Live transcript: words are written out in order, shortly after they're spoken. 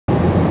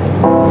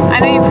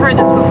know you've heard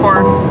this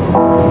before,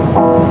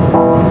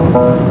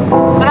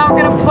 but I'm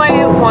gonna play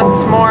it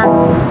once more.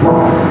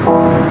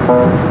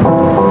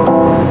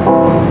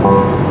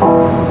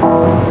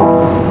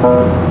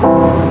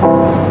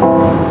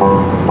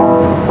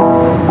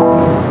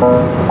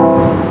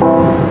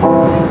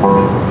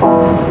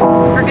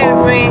 Forgive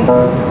me if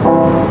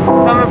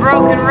I'm a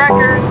broken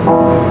record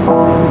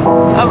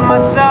of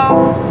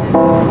myself,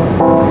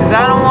 'cause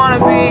I don't wanna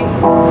be.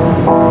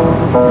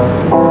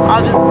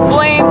 I'll just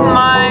blame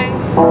my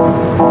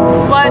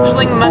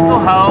fledgling mental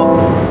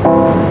health.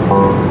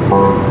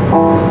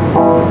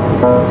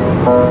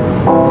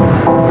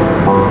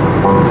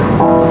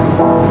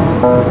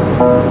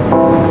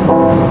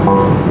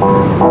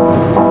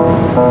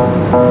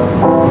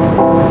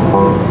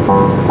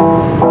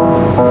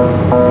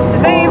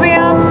 And maybe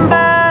I'm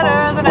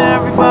better than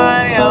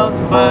everybody else,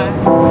 but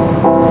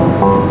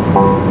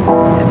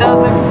it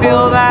doesn't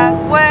feel that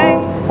way.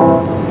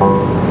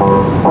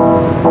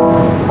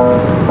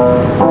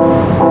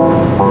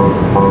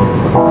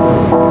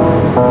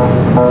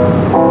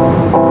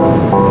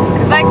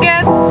 Cause I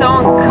get so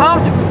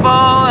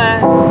uncomfortable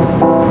and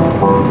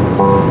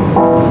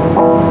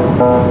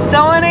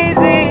so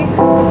uneasy,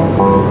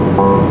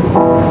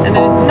 and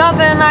there's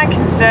nothing I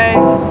can say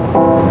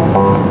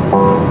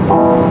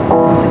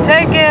to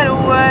take it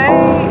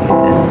away.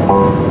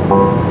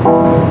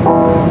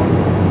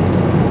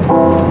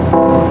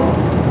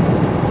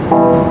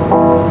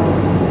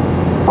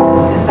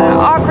 Is that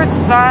awkward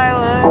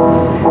silence?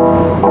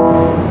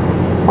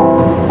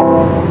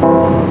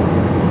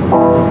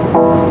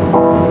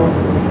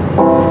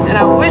 And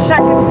I wish I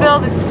could fill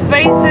the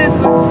spaces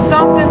with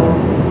something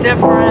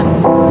different.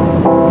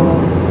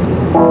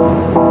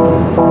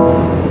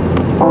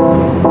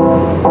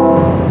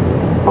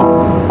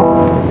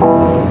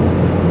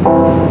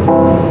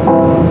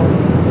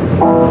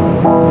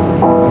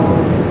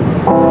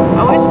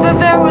 I wish that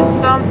there was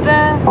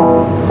something,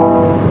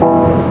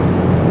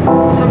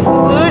 some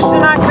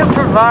solution I could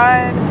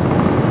provide,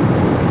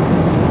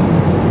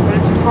 but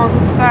it just won't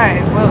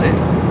subside, will it?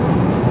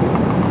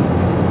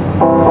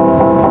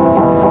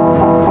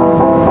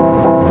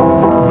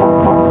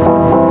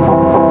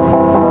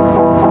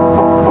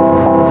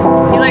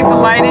 You like the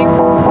lighting?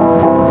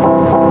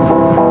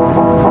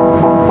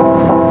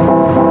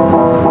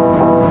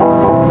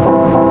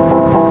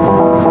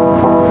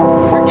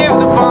 Forgive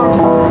the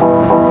bumps.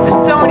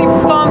 There's so many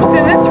bumps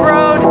in this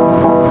road.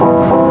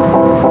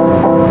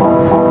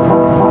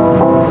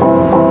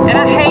 And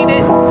I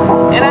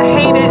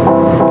hate it,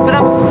 but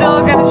I'm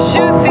still gonna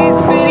shoot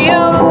these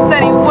videos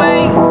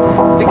anyway,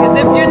 because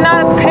if you're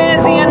not a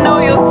pansy, I know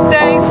you'll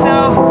stay,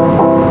 so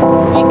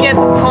you get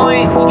the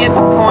point,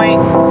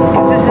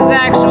 because this is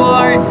actual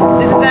art,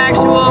 this is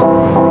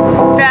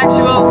actual,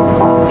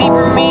 factual,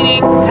 deeper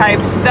meaning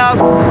type stuff.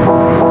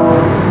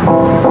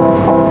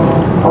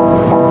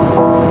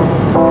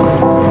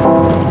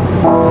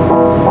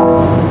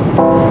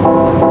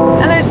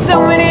 And there's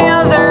so many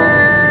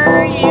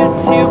other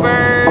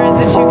YouTubers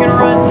that you can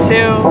run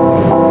to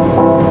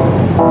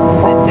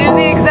that do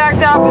the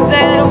exact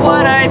opposite of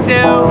what I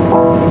do.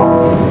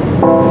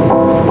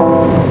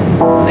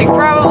 Like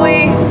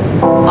probably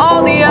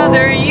all the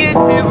other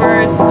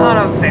YouTubers, oh,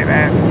 don't say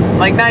that,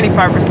 like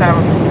 95% of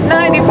them.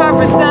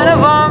 95% of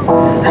them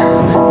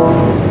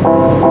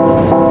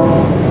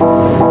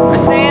are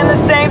saying the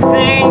same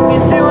thing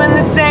and doing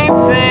the same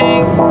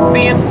thing,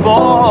 being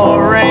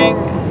boring.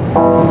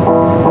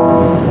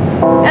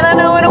 And I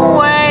know in a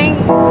way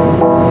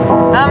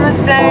I'm the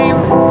same,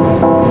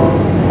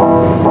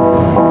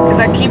 cause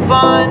I keep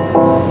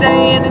on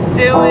saying and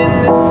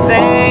doing the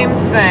same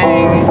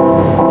thing.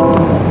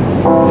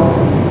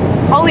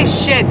 Holy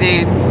shit,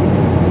 dude.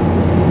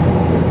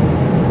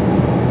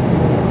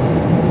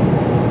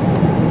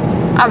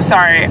 I'm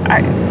sorry,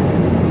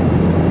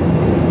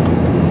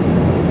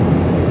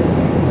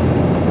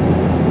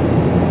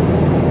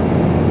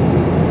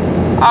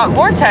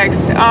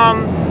 Vortex,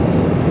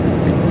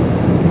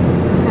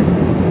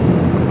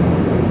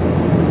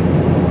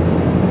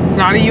 it's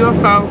not a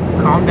UFO.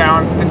 Calm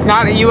down. It's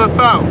not a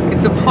UFO.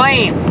 It's a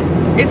plane.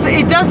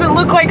 It doesn't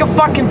look like a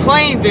fucking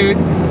plane, dude.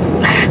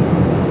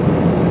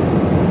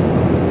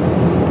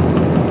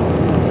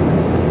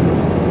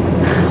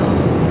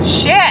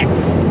 Shit.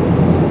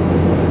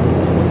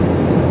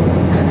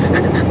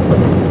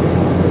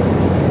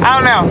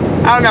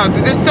 I don't know.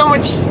 There's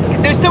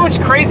so much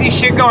crazy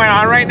shit going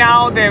on right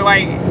now that,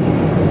 like,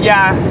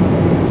 yeah,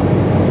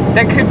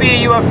 that could be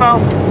a UFO.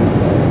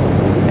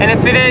 And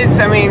if it is,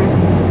 I mean,